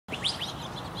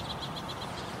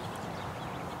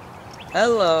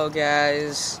Hello,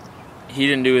 guys. He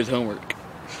didn't do his homework.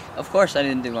 Of course I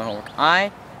didn't do my homework.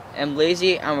 I am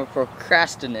lazy. I'm a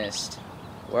procrastinist.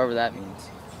 Whatever that means.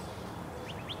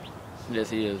 Yes,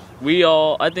 he is.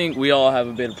 I think we all have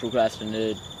a bit of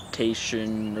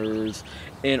procrastinationers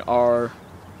in our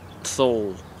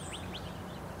soul.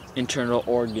 Internal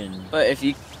organ. But if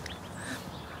you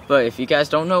guys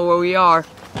don't know where we are,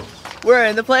 we're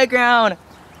in the playground.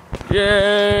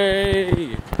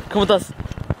 Yay! Come with us.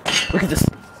 Look at this.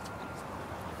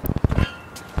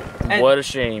 And what a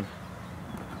shame.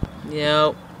 You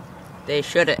know, they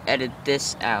should have edited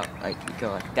this out. Like, you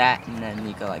go like that, and then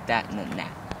you go like that, and then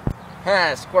that.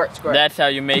 Ha, squirt, squirt. That's how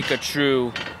you make a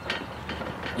true...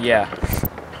 Yeah.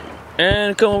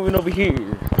 And coming over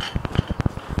here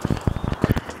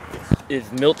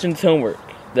is Milton's homework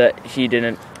that he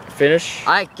didn't finish.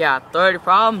 I got 30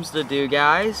 problems to do,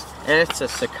 guys. And it's a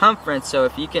circumference, so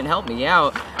if you can help me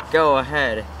out, go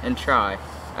ahead and try,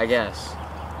 I guess.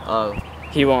 Oh.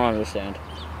 He won't understand.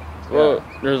 Well,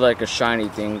 there's like a shiny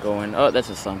thing going. Oh, that's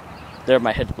the sun. There,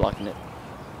 my head's blocking it.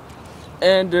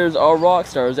 And there's our rock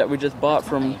stars that we just bought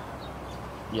from...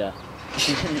 Yeah.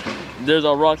 There's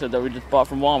our rock stars that we just bought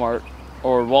from Walmart.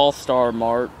 Or Wallstar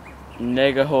Mart.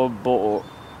 Negahood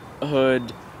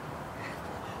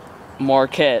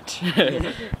Marquette.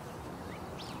 A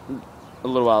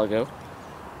little while ago.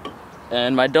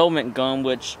 And my Dolment gum,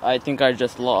 which I think I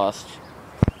just lost.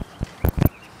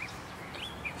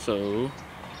 So,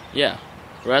 yeah.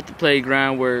 We're at the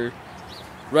playground. We're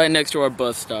right next to our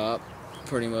bus stop,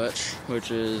 pretty much, which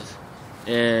is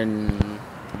in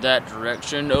that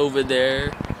direction over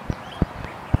there.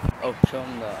 Oh, show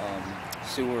them the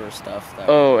sewer stuff.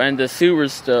 Oh, and the sewer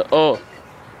stuff. Oh,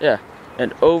 yeah.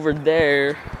 And over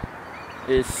there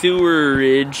is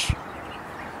sewerage,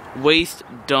 waste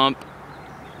dump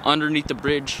underneath the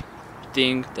bridge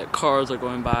thing that cars are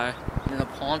going by. And the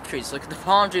palm trees. Look at the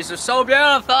palm trees. They're so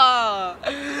beautiful.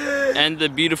 And the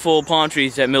beautiful palm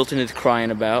trees that Milton is crying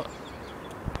about.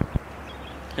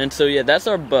 And so, yeah, that's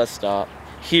our bus stop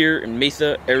here in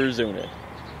Mesa, Arizona.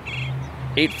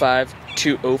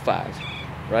 85205.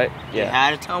 Right? Yeah. You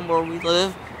had to tell them where we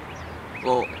live.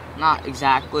 Well, not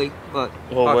exactly, but...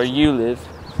 Well, where you live.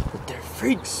 But they're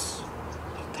freaks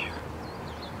out there.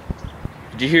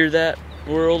 Did you hear that,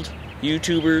 world?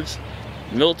 YouTubers?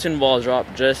 Milton Waldrop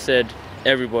just said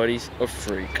everybody's a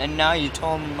freak. And now you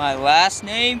told me my last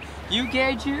name. You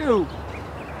get you.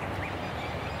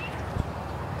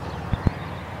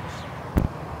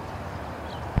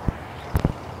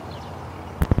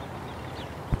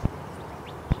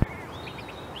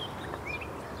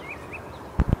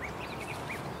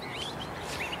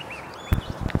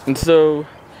 And so,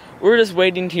 we're just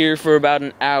waiting here for about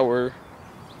an hour,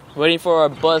 waiting for our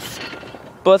bus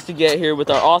to get here with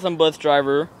our awesome bus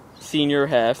driver, Senior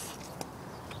Hef.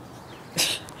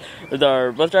 With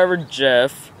our bus driver,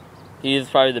 Jeff. He is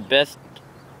probably the best.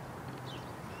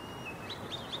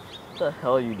 What the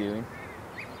hell are you doing?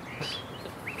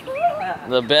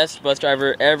 The best bus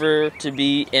driver ever to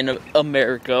be in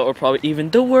America, or probably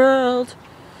even the world.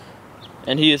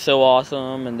 And he is so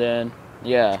awesome. And then,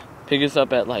 yeah. Pick us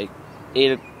up at like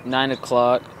 9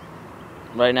 o'clock.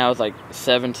 Right now it's like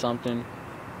 7 something.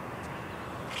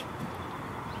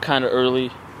 Kind of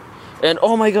early. And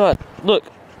oh my god, look,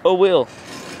 a wheel.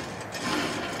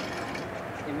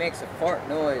 It makes a fart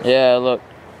noise. Yeah, look.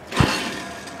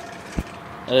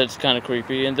 It's kind of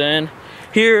creepy. And then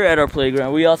here at our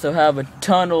playground we also have a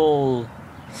tunnel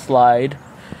slide.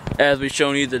 As we've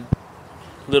shown you the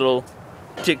little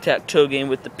tic-tac-toe game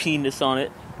with the penis on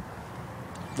it.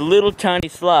 The little tiny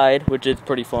slide, which is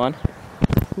pretty fun.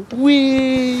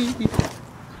 Whee!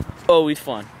 Always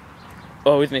fun.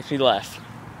 Always makes me laugh.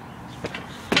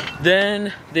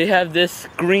 Then they have this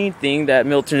green thing that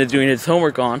Milton is doing his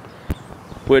homework on,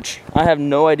 which I have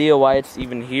no idea why it's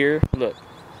even here. Look.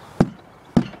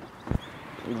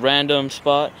 Random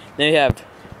spot. Then you have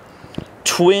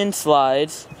twin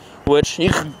slides, which you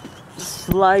can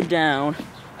slide down.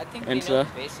 I think and we know the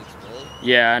basics.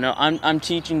 Yeah, I know. I'm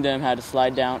teaching them how to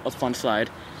slide down a fun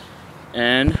slide.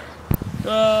 And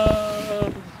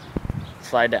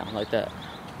slide down like that.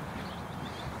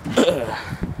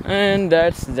 And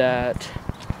that's that.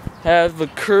 Have a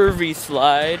curvy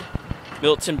slide.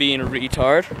 Milton being a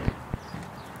retard.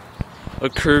 A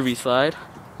curvy slide.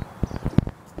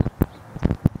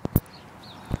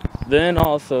 Then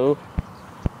also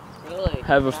Really?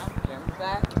 have a...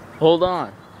 Hold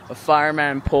on. A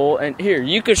fireman pole, and here,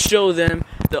 you could show them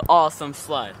the awesome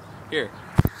slide. Here.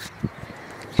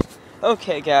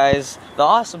 Okay, guys, the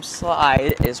awesome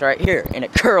slide is right here, and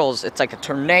it curls. It's like a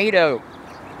tornado.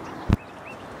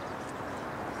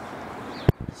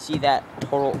 see that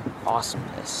total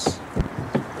awesomeness.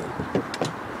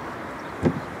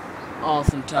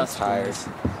 Awesome I'm test. tired.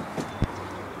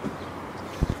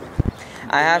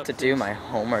 I have to do my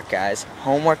homework, guys.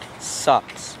 Homework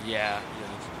sucks. Yeah.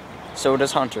 So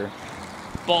does Hunter.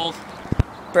 Both.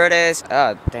 Birdies.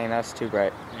 Oh, dang, that's too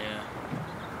bright. Yeah.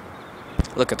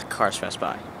 Look at the cars pass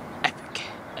by. Epic.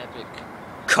 Epic.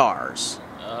 Cars.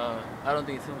 I don't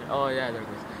think it's. Oh yeah, there it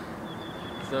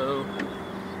goes. So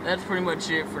that's pretty much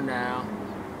it for now.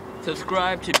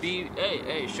 Subscribe to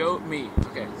Hey, show me.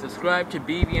 Okay. Subscribe to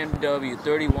BBMW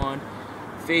 31.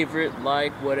 Favorite,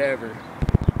 like, whatever.